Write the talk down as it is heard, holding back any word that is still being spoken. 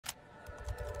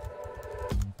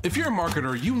If you're a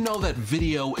marketer, you know that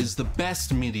video is the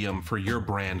best medium for your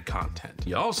brand content.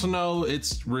 You also know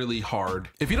it's really hard.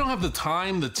 If you don't have the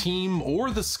time, the team,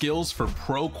 or the skills for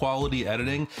pro quality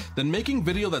editing, then making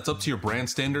video that's up to your brand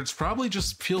standards probably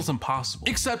just feels impossible.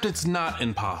 Except it's not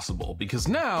impossible, because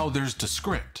now there's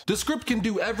Descript. Descript can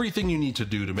do everything you need to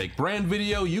do to make brand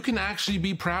video you can actually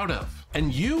be proud of.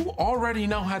 And you already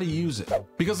know how to use it.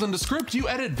 Because in Descript, you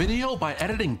edit video by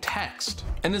editing text.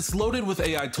 And it's loaded with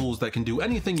AI tools that can do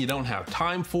anything you don't have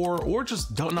time for or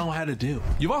just don't know how to do.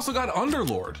 You've also got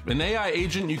Underlord, an AI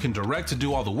agent you can direct to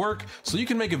do all the work, so you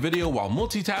can make a video while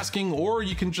multitasking, or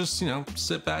you can just,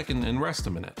 sit back and rest a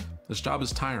minute. This job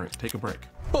is tiring, take a break.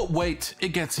 But wait, it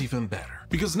gets even better.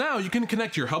 Because now you can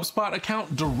connect your HubSpot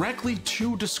account directly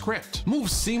to Descript, move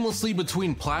seamlessly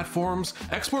between platforms,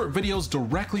 export videos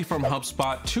directly from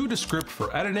HubSpot to Descript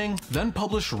for editing, then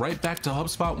publish right back to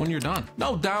HubSpot when you're done.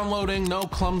 No downloading, no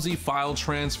clumsy file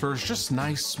transfers, just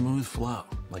nice smooth flow,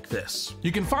 like this.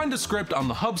 You can find Descript on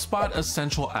the HubSpot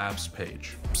Essential Apps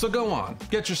page. So go on,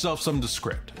 get yourself some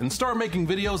Descript and start making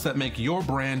videos that make your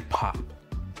brand pop.